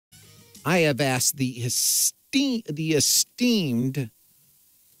I have asked the esteemed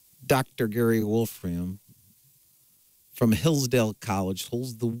Dr. Gary Wolfram from Hillsdale College,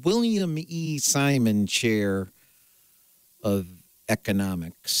 holds the William E. Simon Chair of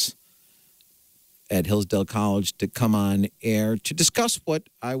Economics at Hillsdale College, to come on air to discuss what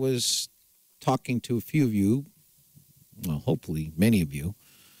I was talking to a few of you, well, hopefully many of you,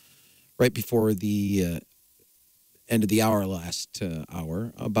 right before the end of the hour last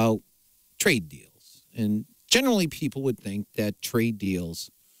hour, about trade deals. And generally people would think that trade deals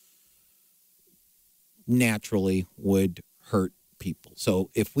naturally would hurt people. So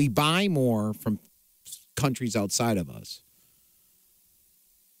if we buy more from countries outside of us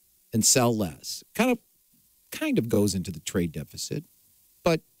and sell less, kind of goes into the trade deficit,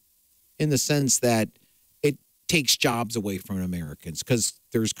 but in the sense that it takes jobs away from Americans, because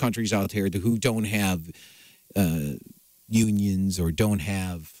there's countries out there who don't have unions or don't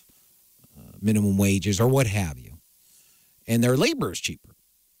have minimum wages or what have you, and their labor is cheaper,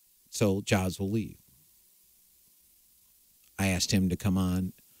 so jobs will leave. I asked him to come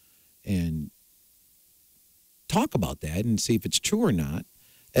on and talk about that and see if it's true or not.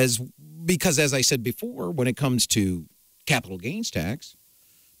 Because as I said before, when it comes to capital gains tax,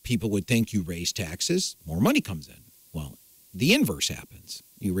 people would think you raise taxes, more money comes in. Well, the inverse happens.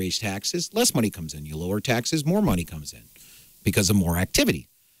 You raise taxes, less money comes in. You lower taxes, more money comes in because of more activity.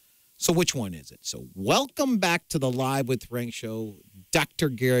 So which one is it? So welcome back to the Live with Renk show, Dr.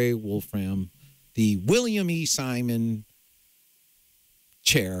 Gary Wolfram, the William E. Simon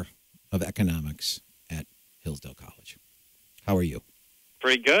Chair of Economics at Hillsdale College. How are you?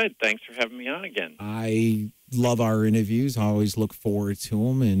 Pretty good. Thanks for having me on again. I love our interviews. I always look forward to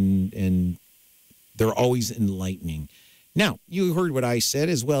them, and they're always enlightening. Now, you heard what I said,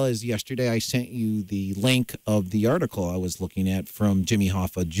 as well as yesterday I sent you the link of the article I was looking at from Jimmy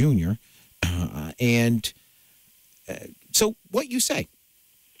Hoffa Jr. So what you say?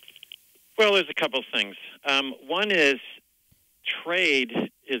 Well, there's a couple of things. One is trade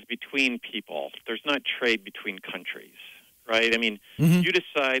is between people. There's not trade between countries, right? I mean, you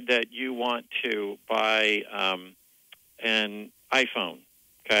decide that you want to buy an iPhone,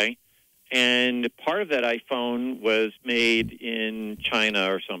 okay? And part of that iPhone was made in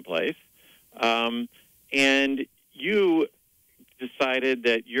China or someplace. And you decided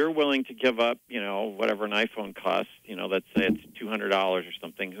that you're willing to give up, whatever an iPhone costs. Let's say it's $200 or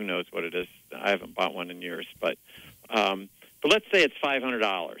something. Who knows what it is? I haven't bought one in years. But let's say it's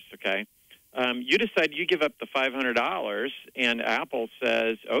 $500, okay? You decide you give up the $500, and Apple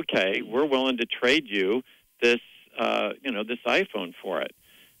says, okay, we're willing to trade you this, this iPhone for it.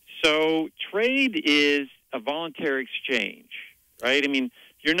 So trade is a voluntary exchange, right? I mean,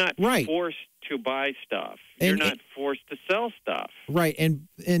 you're not forced to buy stuff. You're not forced to sell stuff. Right. And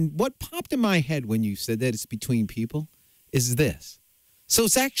what popped in my head when you said that it's between people is this. So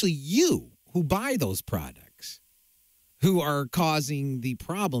it's actually you who buy those products who are causing the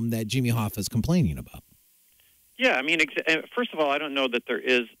problem that Jimmy Hoffa is complaining about. Yeah, I mean, first of all, I don't know that there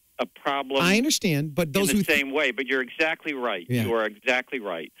is a problem. I understand, but those in the same way. But you're exactly right. Yeah. You are exactly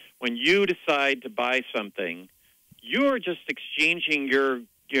right. When you decide to buy something, you're just exchanging your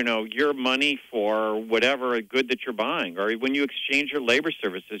money for whatever good that you're buying. Or when you exchange your labor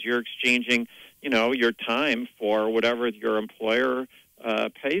services, you're exchanging, your time for whatever your employer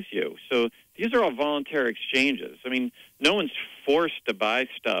pays you. So these are all voluntary exchanges. I mean, no one's forced to buy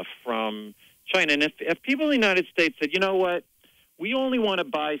stuff from China. And if people in the United States said, you know what, we only want to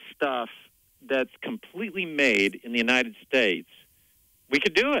buy stuff that's completely made in the United States, we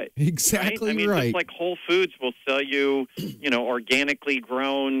could do it. Exactly right. I mean, just like Whole Foods will sell you, organically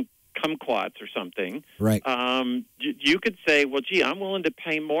grown kumquats or something. Right. You could say, well, gee, I'm willing to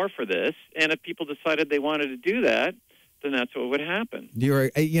pay more for this. And if people decided they wanted to do that, then that's what would happen.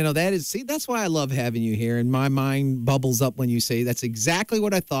 That's why I love having you here. And my mind bubbles up when you say that's exactly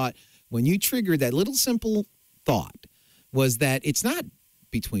what I thought when you triggered that little simple thought, was that it's not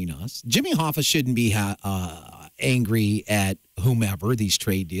between us. Jimmy Hoffa shouldn't be angry at whomever, these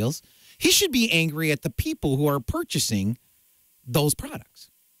trade deals. He should be angry at the people who are purchasing those products.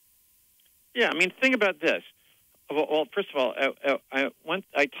 Yeah, I mean, think about this. Well, first of all,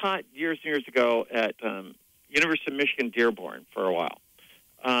 I taught years and years ago at University of Michigan Dearborn for a while.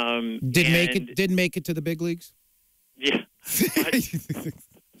 Didn't make it to the big leagues? Yeah.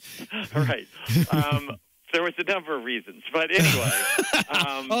 All right. There was a number of reasons, but anyway.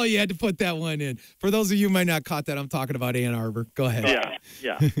 You had to put that one in. For those of you who might not caught that, I'm talking about Ann Arbor. Go ahead.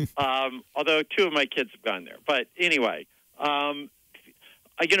 Yeah. Although two of my kids have gone there, but anyway,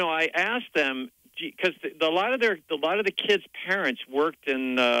 I asked them because a lot of the kids' parents worked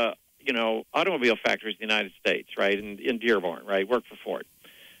in automobile factories in the United States, right, in Dearborn, right, work for Ford.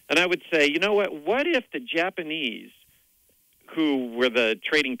 And I would say, you know what if the Japanese, who were the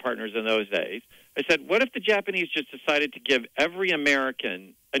trading partners in those days, I said, what if the Japanese just decided to give every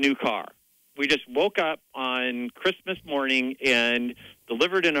American a new car? We just woke up on Christmas morning and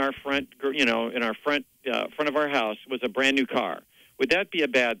delivered in our front of our house was a brand new car. Would that be a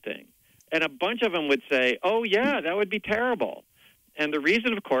bad thing? And a bunch of them would say, oh, yeah, that would be terrible. And the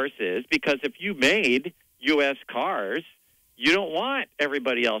reason, of course, is because if you made U.S. cars, you don't want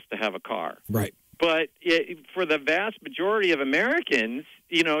everybody else to have a car. Right. But for the vast majority of Americans,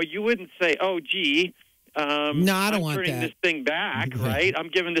 you wouldn't say, oh, gee, no, I don't want that. I'm turning this thing back, right? I'm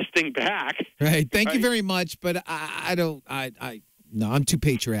giving this thing back. Right. Thank you very much, but no, I'm too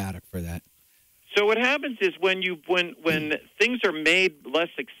patriotic for that. So what happens is when things are made less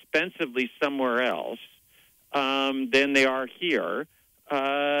expensively somewhere else than they are here,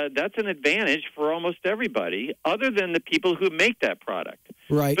 that's an advantage for almost everybody, other than the people who make that product.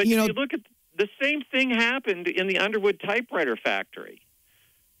 Right. But if you look at the same thing happened in the Underwood typewriter factory,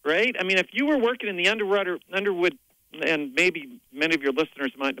 right? I mean, if you were working in the Underwood, and maybe many of your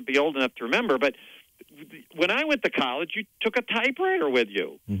listeners might not be old enough to remember, but when I went to college, you took a typewriter with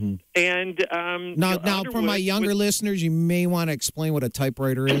you. Mm-hmm. And now, for my younger listeners, you may want to explain what a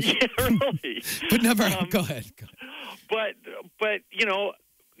typewriter is. Yeah, really. But never. Go ahead. But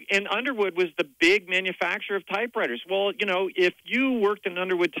and Underwood was the big manufacturer of typewriters. Well, if you worked in an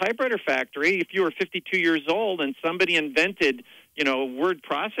Underwood typewriter factory, if you were 52 years old and somebody invented, word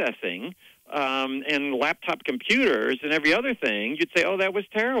processing and laptop computers and every other thing, you'd say, oh, that was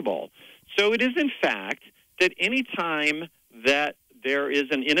terrible. So it is, in fact, that any time that there is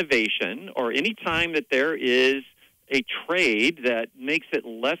an innovation or any time that there is a trade that makes it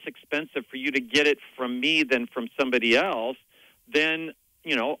less expensive for you to get it from me than from somebody else, then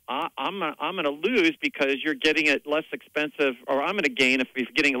I'm going to lose because you're getting it less expensive, or I'm going to gain if you're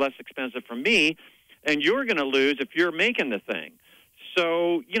getting it less expensive from me, and you're going to lose if you're making the thing.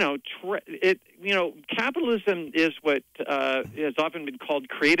 So capitalism is what has often been called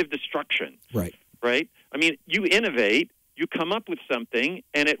creative destruction. Right. Right. I mean, you innovate, you come up with something,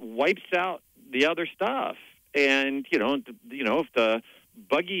 and it wipes out the other stuff. And if the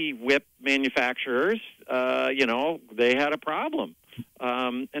buggy whip manufacturers, they had a problem.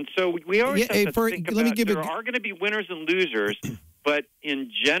 And so we always have to think about there are going to be winners and losers, but in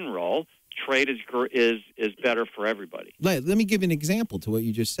general, trade is better for everybody. Let me give you an example to what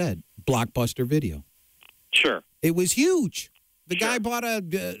you just said. Blockbuster Video. Sure. It was huge. The guy bought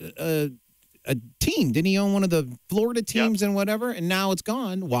a team. Didn't he own one of the Florida teams and whatever? And now it's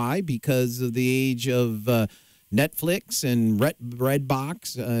gone. Why? Because of the age of Netflix and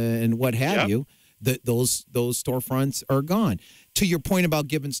Redbox and what have you. Those storefronts are gone. To your point about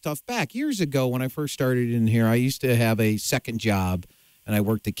giving stuff back, years ago when I first started in here, I used to have a second job, and I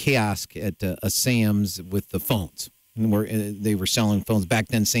worked a kiosk at a Sam's with the phones. And they were selling phones. Back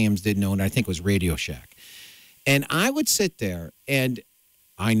then, Sam's didn't own it. I think it was Radio Shack. And I would sit there, and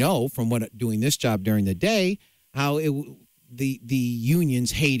I know from doing this job during the day how the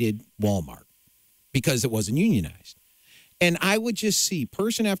unions hated Walmart because it wasn't unionized. And I would just see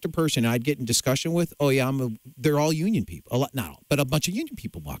person after person I'd get in discussion with, oh, yeah, they're all union people. Not all, but a bunch of union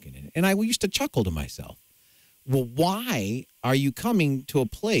people walking in. And I used to chuckle to myself. Well, why are you coming to a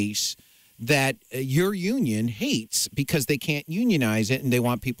place that your union hates because they can't unionize it and they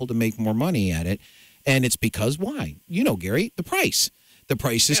want people to make more money at it? And it's because why? Gary, the price. The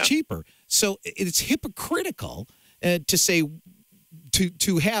price is cheaper. So it's hypocritical to say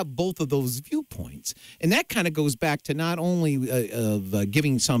to have both of those viewpoints. And that kind of goes back to not only of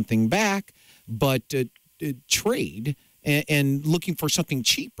giving something back, but trade and looking for something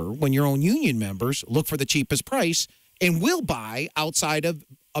cheaper when your own union members look for the cheapest price and will buy outside of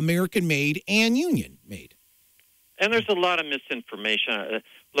American-made and union-made. And there's a lot of misinformation.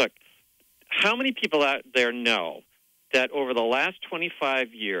 Look, how many people out there know that over the last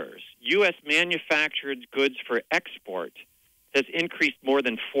 25 years, U.S. manufactured goods for export has increased more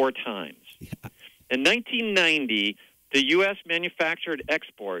than 4 times? Yeah. In 1990, the U.S. manufactured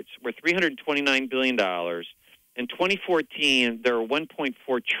exports were $329 billion. In 2014, there were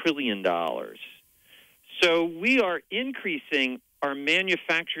 $1.4 trillion. So we are increasing our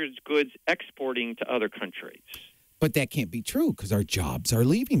manufactured goods exporting to other countries. But that can't be true because our jobs are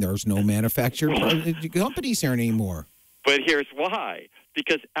leaving. There's no manufactured companies here anymore. But here's why.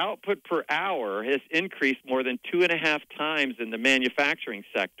 Because output per hour has increased more than 2.5 times in the manufacturing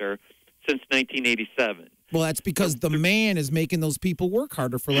sector since 1987. Well, that's because the man is making those people work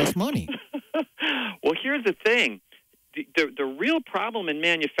harder for less money. Well, here's the thing. the real problem in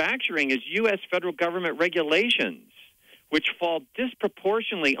manufacturing is U.S. federal government regulations, which fall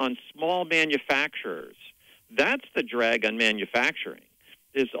disproportionately on small manufacturers. That's the drag on manufacturing,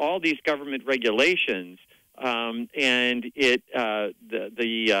 is all these government regulations, and the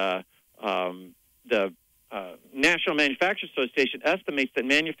National Manufacturers Association estimates that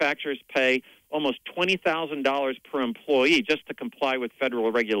manufacturers pay almost $20,000 per employee just to comply with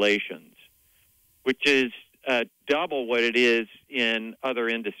federal regulations, which is double what it is in other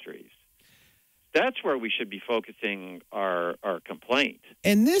industries. That's where we should be focusing our complaint.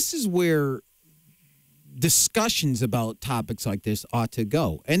 And this is where discussions about topics like this ought to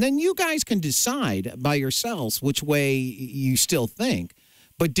go. And then you guys can decide by yourselves which way you still think.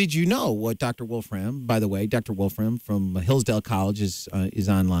 But did you know what Dr. Wolfram, by the way, Dr. Wolfram from Hillsdale College is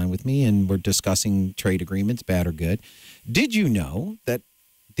online with me, and we're discussing trade agreements, bad or good. Did you know that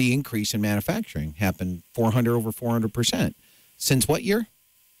the increase in manufacturing happened over 400%? Since what year?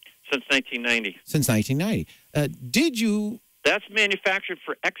 Since 1990. Since 1990. Did you... That's manufactured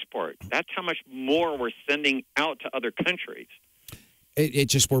for export. That's how much more we're sending out to other countries. It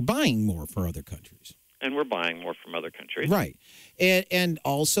just we're buying more for other countries. And we're buying more from other countries. Right. And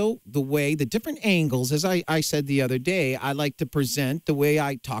also the different angles, as I said the other day, I like to present the way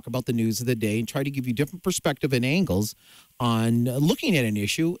I talk about the news of the day and try to give you different perspective and angles on looking at an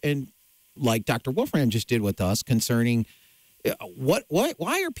issue. And like Dr. Wolfram just did with us concerning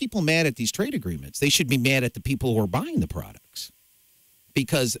why are people mad at these trade agreements? They should be mad at the people who are buying the products,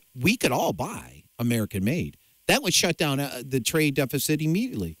 because we could all buy American made. That would shut down the trade deficit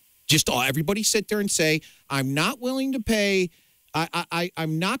immediately. Just everybody sit there and say, I'm not willing to pay.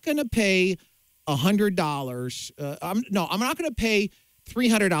 I'm not going to pay $100. I'm not going to pay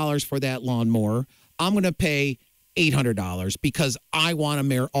 $300 for that lawnmower. I'm going to pay $800 because I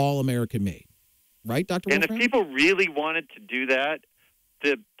want all American made. Right, Dr. Wolfram? And if people really wanted to do that,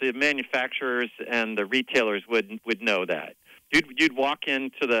 the manufacturers and the retailers would know that. You'd walk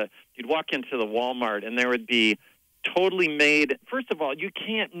into the Walmart and there would be totally made. First of all, you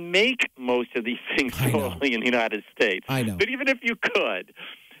can't make most of these things locally in the United States. I know. But even if you could,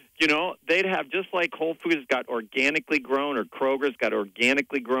 they'd have, just like Whole Foods got organically grown or Kroger's got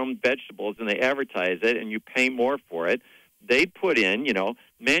organically grown vegetables, and they advertise it and you pay more for it. They'd put in,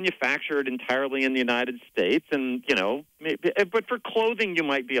 manufactured entirely in the United States, and, but for clothing you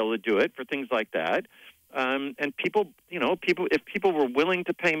might be able to do it, for things like that. And people, if people were willing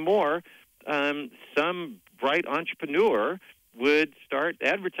to pay more, some bright entrepreneur would start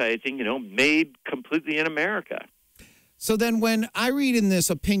advertising, made completely in America. So then when I read in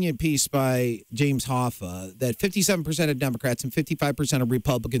this opinion piece by James Hoffa that 57% of Democrats and 55% of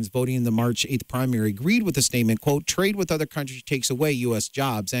Republicans voting in the March 8th primary agreed with the statement, quote, trade with other countries takes away U.S.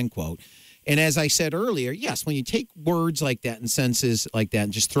 jobs, end quote. And as I said earlier, yes, when you take words like that and sentences like that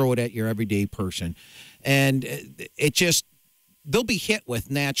and just throw it at your everyday person, and it just, they'll be hit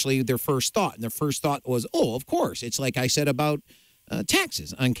with naturally their first thought. And their first thought was, oh, of course. It's like I said about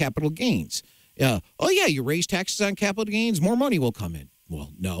taxes on capital gains. Oh, yeah, you raise taxes on capital gains, more money will come in.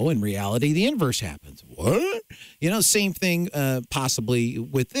 Well, no, in reality, the inverse happens. What? Same thing possibly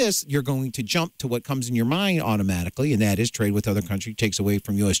with this. You're going to jump to what comes in your mind automatically, and that is trade with other countries takes away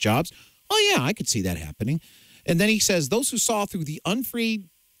from U.S. jobs. Oh, yeah, I could see that happening. And then he says, those who saw through the unfree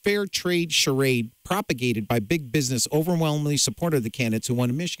fair trade charade propagated by big business overwhelmingly supported the candidates who won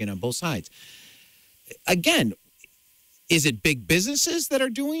in Michigan on both sides. Again, is it big businesses that are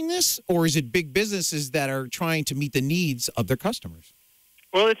doing this, or is it big businesses that are trying to meet the needs of their customers?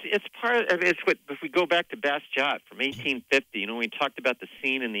 Well, it's part of it's what, if we go back to Bastiat from 1850, we talked about the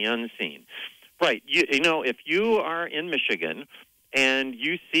seen and the unseen. Right. If you are in Michigan and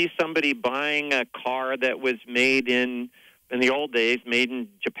you see somebody buying a car that was made in the old days, made in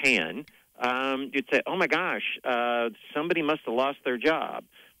Japan, you'd say, oh my gosh, somebody must have lost their job.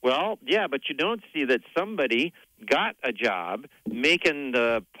 Well, yeah, but you don't see that somebody got a job making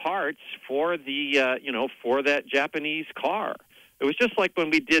the parts for the, for that Japanese car. It was just like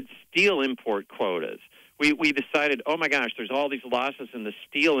when we did steel import quotas. We decided, oh my gosh, there's all these losses in the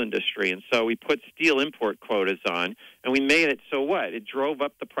steel industry, and so we put steel import quotas on, and we made it so what? It drove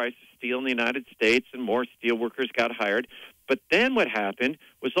up the price of steel in the United States, and more steel workers got hired. But then what happened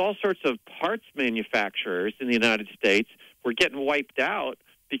was all sorts of parts manufacturers in the United States were getting wiped out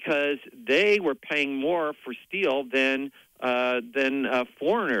because they were paying more for steel than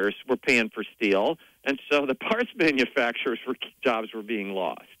foreigners were paying for steel, and so the parts manufacturers' jobs were being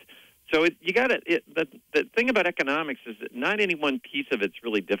lost. So the thing about economics is that not any one piece of it's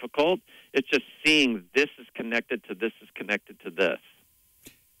really difficult. It's just seeing this is connected to this is connected to this.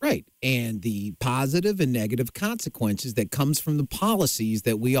 Right. And the positive and negative consequences that comes from the policies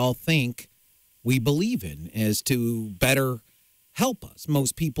that we all think we believe in as to better help us.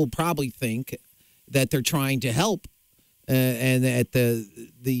 Most people probably think that they're trying to help and that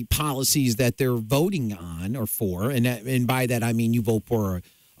the policies that they're voting on or for, and by that I mean you vote for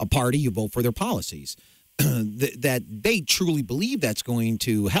a party, you vote for their policies, that they truly believe that's going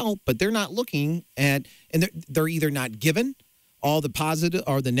to help, but they're not looking at, and they're either not given all the positive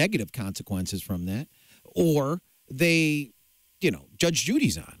or the negative consequences from that, or they, Judge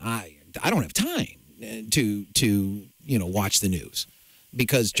Judy's on. I don't have time to watch the news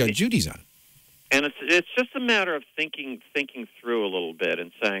because Judge Judy's on. And it's just a matter of thinking through a little bit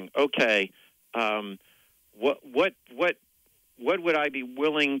and saying, okay, what would I be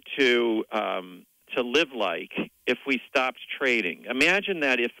willing to live like if we stopped trading? Imagine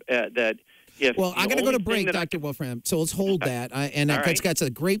that if well, I'm going to go to break, Dr. Wolfram. So let's hold that. That's a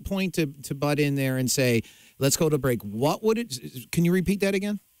great point to butt in there and say, let's go to break. What would it? Can you repeat that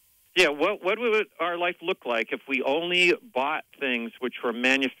again? Yeah, what would our life look like if we only bought things which were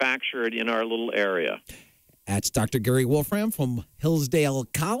manufactured in our little area? That's Dr. Gary Wolfram from Hillsdale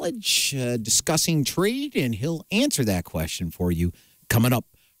College discussing trade, and he'll answer that question for you coming up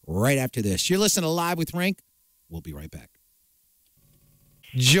right after this. You're listening to Live with Renk. We'll be right back.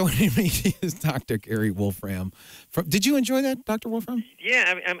 Joining me is Dr. Gary Wolfram. Did you enjoy that, Dr. Wolfram?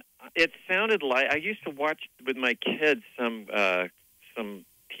 Yeah, it sounded like I used to watch with my kids some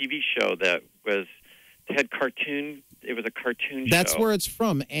TV show that had cartoon. It was a cartoon show. That's where it's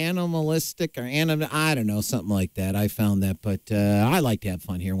from, animalistic or I don't know, something like that. I found that, but I like to have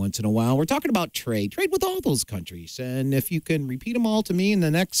fun here once in a while. We're talking about trade with all those countries, and if you can repeat them all to me in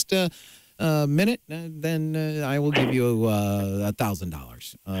the next minute, then I will give you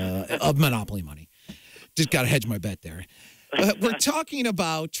 $1,000 of Monopoly money. Just got to hedge my bet there. We're talking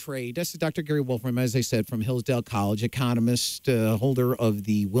about trade. This is Dr. Gary Wolfram, as I said, from Hillsdale College, economist, holder of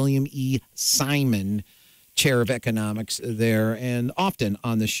the William E. Simon Chair of Economics there, and often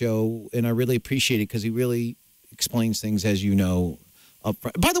on the show, and I really appreciate it because he really explains things, as you know, up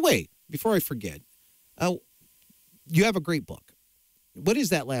front. By the way, before I forget, you have a great book. What is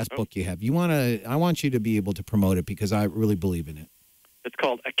that last book you have? I want you to be able to promote it because I really believe in it. It's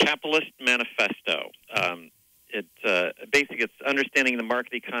called A Capitalist Manifesto. It's understanding the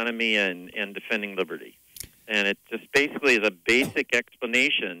market economy and defending liberty. And it just basically is a basic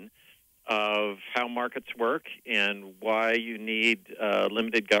explanation of how markets work and why you need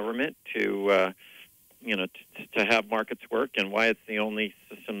limited government to have markets work, and why it's the only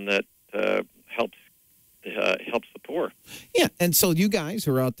system that helps the poor. Yeah, and so you guys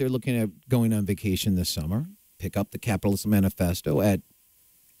who are out there looking at going on vacation this summer, pick up the Capitalist Manifesto at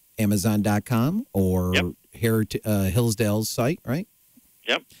Amazon.com or Hillsdale's site, right?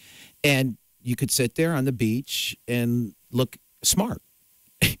 Yep. And you could sit there on the beach and look smart.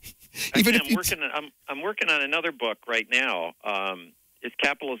 I'm working on another book right now. Is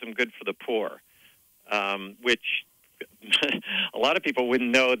Capitalism Good for the Poor? Which a lot of people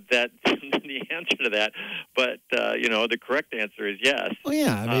wouldn't know that the answer to that, but the correct answer is yes. Oh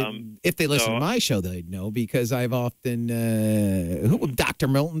yeah, if they listen to my show, they'd know because I've often Dr.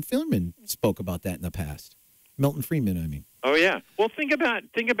 Milton Freeman spoke about that in the past. Milton Freeman, I mean. Oh yeah. Well, think about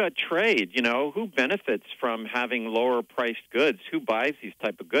trade. Who benefits from having lower priced goods? Who buys these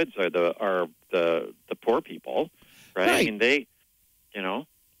type of goods? Are the poor people, right? I mean, they.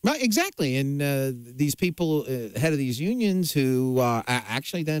 Right, exactly. And these people, head of these unions who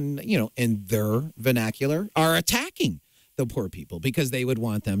actually then, in their vernacular, are attacking the poor people because they would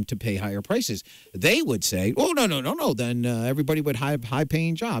want them to pay higher prices. They would say, oh, no. Then everybody would have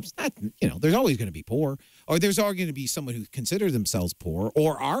high-paying jobs. There's always going to be poor, or there's always going to be someone who considers themselves poor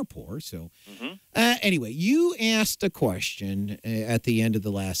or are poor. So anyway, you asked a question at the end of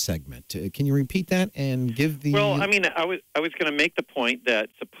the last segment. Can you repeat that and give the... Well, I mean, I was going to make the point that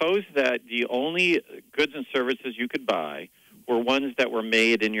suppose that the only goods and services you could buy were ones that were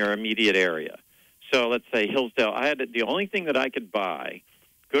made in your immediate area. So let's say Hillsdale. The only thing that I could buy,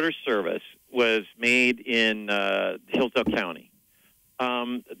 good or service, was made in Hillsdale County.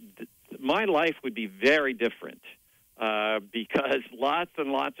 My life would be very different because lots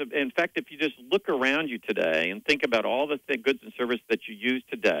and lots of. In fact, if you just look around you today and think about all the goods and services that you use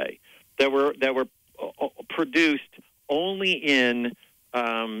today that were produced only in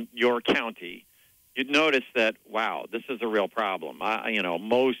your county, you'd notice that, wow, this is a real problem.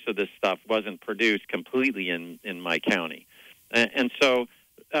 Most of this stuff wasn't produced completely in my county. And so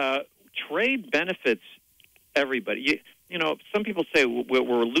trade benefits everybody. Some people say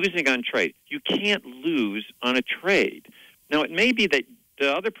we're losing on trade. You can't lose on a trade. Now, it may be that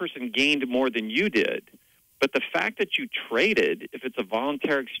the other person gained more than you did. But the fact that you traded, if it's a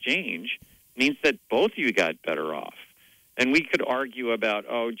voluntary exchange, means that both of you got better off. And we could argue about,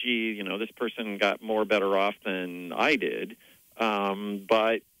 oh, gee, you know, this person got more better off than I did.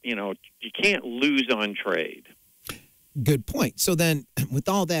 But, you know, you can't lose on trade. Good point. So then, with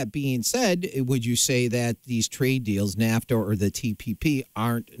all that being said, would you say that these trade deals, NAFTA or the TPP,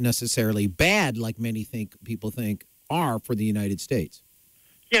 aren't necessarily bad like many people think are for the United States?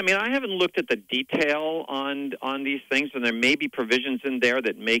 Yeah, I mean, I haven't looked at the detail on these things, and there may be provisions in there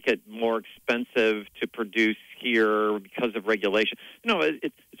that make it more expensive to produce here because of regulation. You know,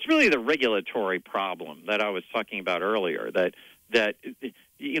 it's really the regulatory problem that I was talking about earlier, that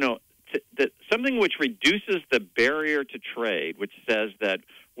you know, that something which reduces the barrier to trade, which says that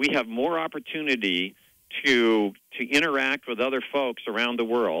we have more opportunity to interact with other folks around the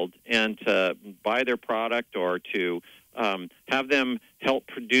world and to buy their product or to have them help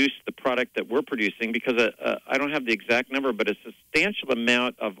produce the product that we're producing, because I don't have the exact number, but a substantial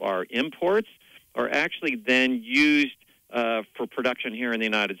amount of our imports are actually then used for production here in the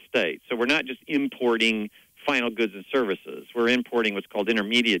United States. So we're not just importing final goods and services. We're importing what's called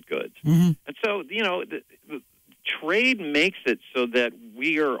intermediate goods. Mm-hmm. And so, you know, the trade makes it so that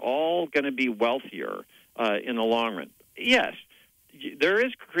we are all going to be wealthier in the long run. Yes, there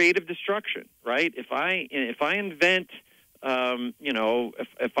is creative destruction, right? If I invent, you know,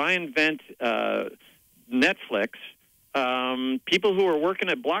 if I invent Netflix, people who are working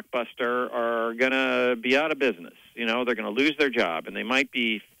at Blockbuster are going to be out of business. You know, they're going to lose their job, and they might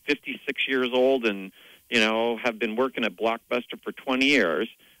be 56 years old and, you know, have been working at Blockbuster for 20 years.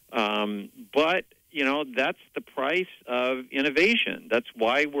 But, you know, that's the price of innovation. That's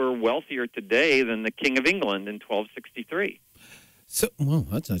why we're wealthier today than the King of England in 1263. So, well,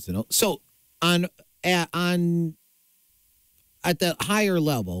 that's nice to know. So, at the higher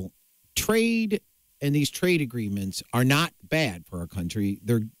level, trade and these trade agreements are not bad for our country.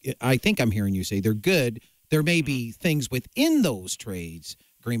 I think I'm hearing you say they're good. There may be things within those trades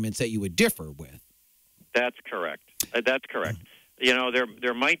agreements that you would differ with. That's correct. That's correct. You know,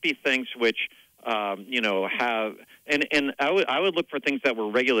 there might be things which, you know, have, and I would look for things that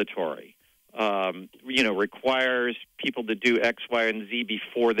were regulatory. You know, requires people to do X, Y, and Z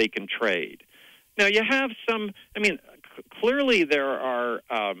before they can trade. Now, you have some, I mean, clearly there are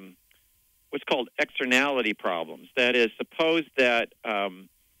what's called externality problems. That is, suppose that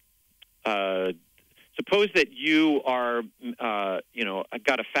you are, you know,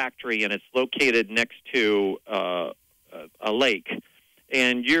 got a factory and it's located next to a lake,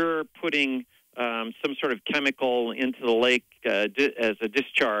 and you're putting some sort of chemical into the lake as a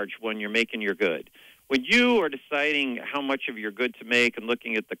discharge when you're making your good. When you are deciding how much of your good to make and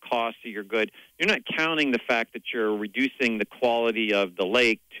looking at the cost of your good, you're not counting the fact that you're reducing the quality of the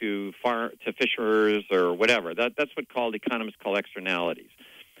lake to fishers or whatever. That's what economists call externalities.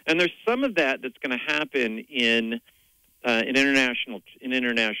 And there's some of that that's going to happen in international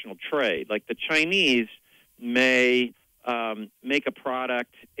trade. Like the Chinese may make a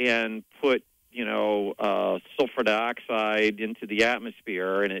product and put, you know, sulfur dioxide into the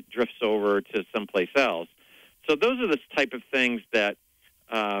atmosphere, and it drifts over to someplace else. So those are the type of things that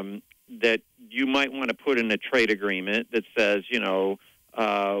that you might want to put in a trade agreement that says, you know,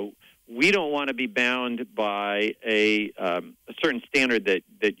 we don't want to be bound by a certain standard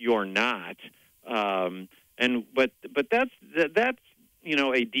that you're not. But that's you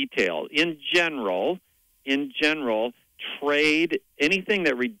know, a detail. In general, trade, anything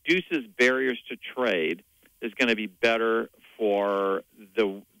that reduces barriers to trade is going to be better for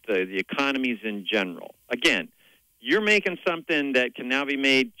the economies in general. Again, you're making something that can now be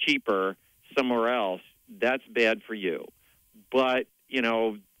made cheaper somewhere else. That's bad for you. But, you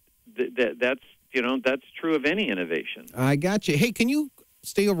know, that's true of any innovation. I got you. Hey, can you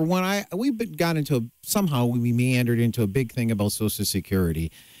stay over one? We meandered into a big thing about Social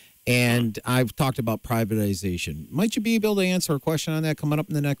Security. And I've talked about privatization. Might you be able to answer a question on that coming up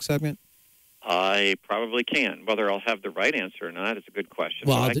in the next segment? I probably can. Whether I'll have the right answer or not is a good question.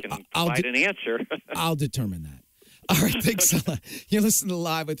 Well, I can provide an answer. I'll determine that. All right, thanks a lot. You're listening to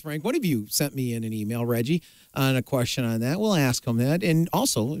Live with Renk. One of you sent me in an email, Reggie, on a question on that. We'll ask him that. And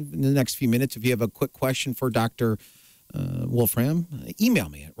also, in the next few minutes, if you have a quick question for Dr. Wolfram, email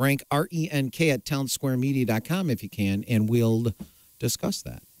me at Renk, R-E-N-K, at townsquaremedia.com if you can, and we'll discuss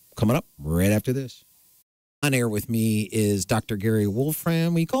that. Coming up right after this. On air with me is Dr. Gary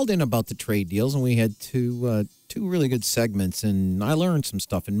Wolfram. We called in about the trade deals, and we had two really good segments, and I learned some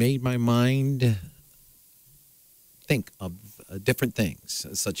stuff and made my mind think of different things,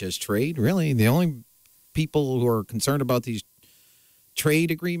 such as trade. Really, the only people who are concerned about these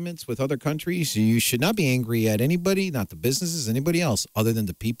trade agreements with other countries, you should not be angry at anybody, not the businesses, anybody else, other than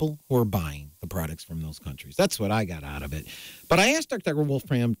the people who are buying the products from those countries. That's what I got out of it. But I asked Dr.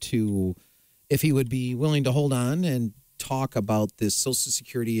 Wolfram if he would be willing to hold on and talk about this Social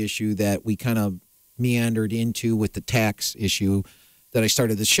Security issue that we kind of meandered into with the tax issue that I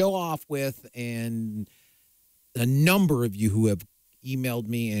started the show off with, and a number of you who have emailed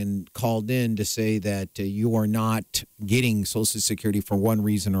me and called in to say that you are not getting Social Security for one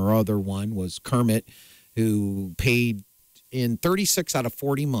reason or other. One was Kermit, who paid in 36 out of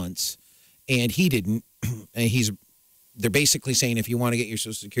 40 months, and he didn't. And they're basically saying if you want to get your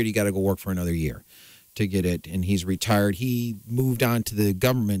Social Security, you got to go work for another year to get it. And he's retired. He moved on to the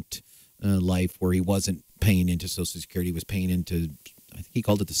government life where he wasn't paying into Social Security. He was paying into, I think he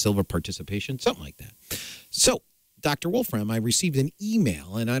called it the silver participation, something like that. So, Dr. Wolfram, I received an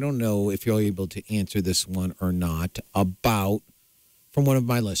email, and I don't know if you're able to answer this one or not, from one of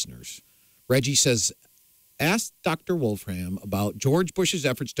my listeners. Reggie says, ask Dr. Wolfram about George Bush's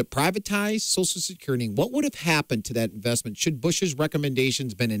efforts to privatize Social Security. What would have happened to that investment should Bush's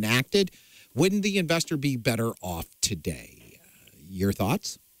recommendations been enacted? Wouldn't the investor be better off today? Your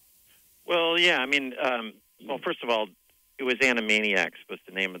thoughts? Well, yeah. I mean, first of all, it was Animaniacs was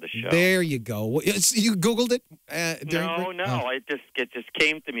the name of the show. There you go. You Googled it? No. It just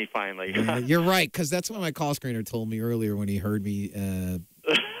came to me finally. You're right, because that's what my call screener told me earlier when he heard me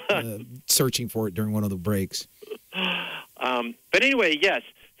searching for it during one of the breaks. But anyway, yes,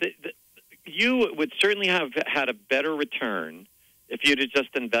 you would certainly have had a better return if you'd have just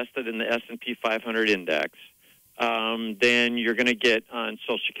invested in the S&P 500 index than you're going to get on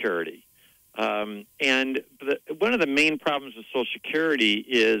Social Security. And one of the main problems with Social Security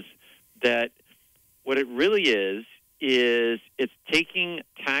is that what it really is it's taking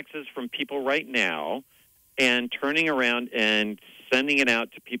taxes from people right now and turning around and sending it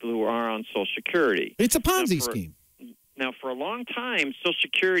out to people who are on Social Security. It's a Ponzi scheme. Now, for a long time, Social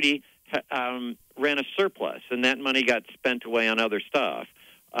Security ran a surplus, and that money got spent away on other stuff.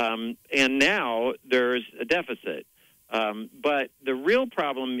 And now there's a deficit. But the real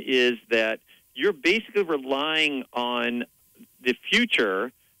problem is that you're basically relying on the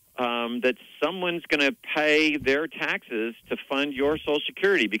future that someone's going to pay their taxes to fund your Social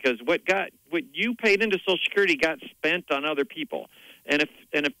Security, because what you paid into Social Security got spent on other people. And if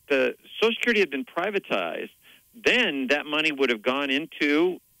the Social Security had been privatized, then that money would have gone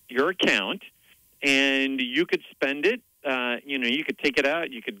into your account, and you could spend it. You could take it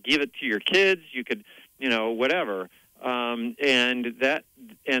out. You could give it to your kids. You could, whatever. And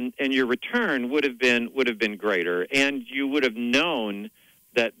your return would have been greater, and you would have known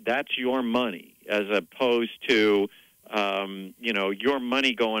that that's your money, as opposed to your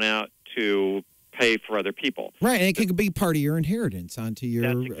money going out to pay for other people. Right, and it could be part of your inheritance onto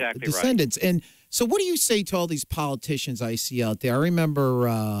your descendants. Right. And so what do you say to all these politicians I see out there? I remember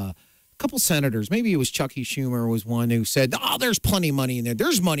a couple senators, maybe it was Chucky Schumer was one who said, there's plenty of money in there.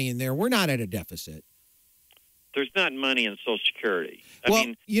 There's money in there. We're not at a deficit. There's not money in Social Security. I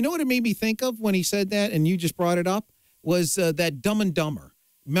mean, you know what it made me think of when he said that, and you just brought it up, was that Dumb and Dumber.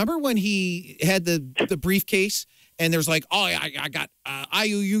 Remember when he had the briefcase, and there's like, I got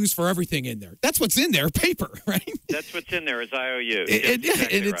IOUs for everything in there. That's what's in there, paper, right? That's what's in there is IOUs.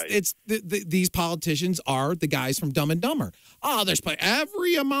 These politicians are the guys from Dumb and Dumber. There's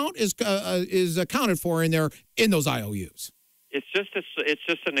every amount is accounted for in there in those IOUs. It's just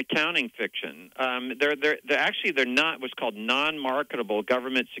an accounting fiction. They're not what's called non-marketable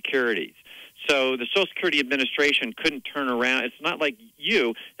government securities. So the Social Security Administration couldn't turn around. It's not like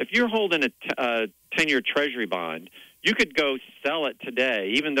if you're holding a 10-year Treasury bond, you could go sell it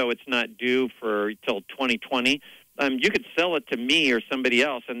today, even though it's not due till 2020. You could sell it to me or somebody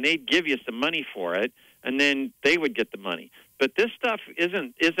else, and they'd give you some money for it, and then they would get the money. But this stuff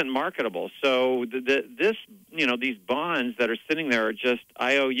isn't marketable. So these bonds that are sitting there are just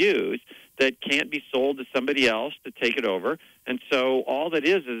IOUs that can't be sold to somebody else to take it over. And so all that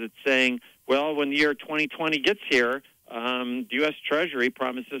is it's saying, well, when the year 2020 gets here, the U.S. Treasury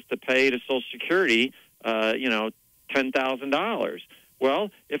promises to pay to Social Security, $10,000.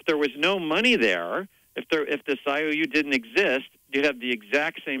 Well, if there was no money there, if this IOU didn't exist, you'd have the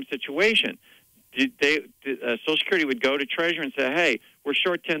exact same situation. Social Security would go to Treasury and say, hey, we're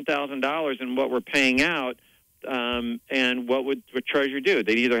short $10,000 in what we're paying out, and what would Treasury do?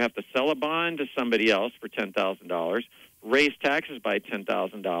 They'd either have to sell a bond to somebody else for $10,000, raise taxes by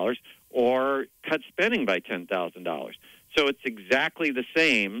 $10,000, or cut spending by $10,000. So it's exactly the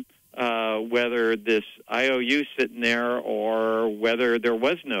same whether this IOU sitting there or whether there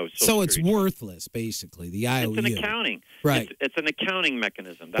was no Social So it's Security. worthless, basically, the IOU. It's an accounting. Right. It's an accounting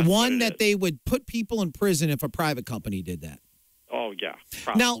mechanism. That's One what it that is. they would put people in prison if a private company did that. Oh, yeah.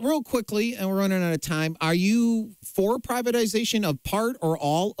 Probably. Now, real quickly, and we're running out of time, are you for privatization of part or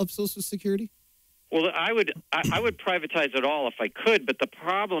all of Social Security? Well, I would privatize it all if I could, but the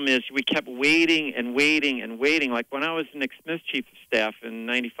problem is we kept waiting and waiting and waiting. Like when I was Nick Smith's chief of staff in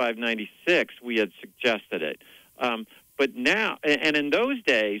 95, 96, we had suggested it. But now, and in those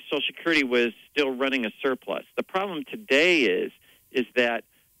days, Social Security was still running a surplus. The problem today is that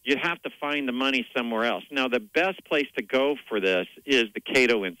you have to find the money somewhere else. Now, the best place to go for this is the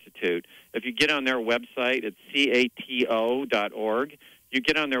Cato Institute. If you get on their website, it's cato.org. You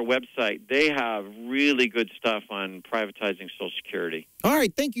get on their website, they have really good stuff on privatizing Social Security. All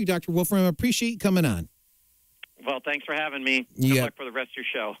right. Thank you, Dr. Wolfram. I appreciate you coming on. Well, thanks for having me. Good luck for the rest of your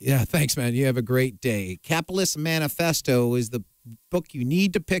show. Yeah, thanks, man. You have a great day. Capitalist Manifesto is the book you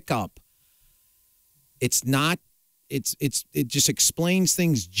need to pick up. It's not, it just explains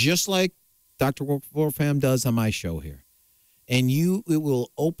things just like Dr. Wolfram does on my show here. And it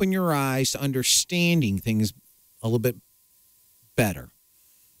will open your eyes to understanding things a little bit better.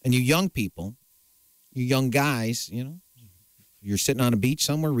 And you young people, you young guys, you're sitting on a beach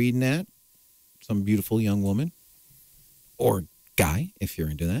somewhere reading that, some beautiful young woman or guy, if you're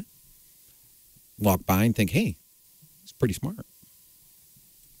into that, walk by and think, hey, it's pretty smart.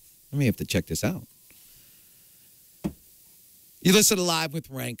 I may have to check this out. You listen to Live with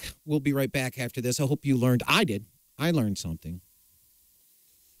Renk. We'll be right back after this. I hope you learned. I did. I learned something.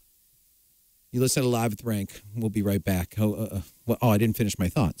 You listen to Live with Renk. We'll be right back. I didn't finish my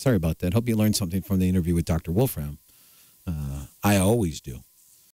thought. Sorry about that. Hope you learned something from the interview with Dr. Wolfram. I always do.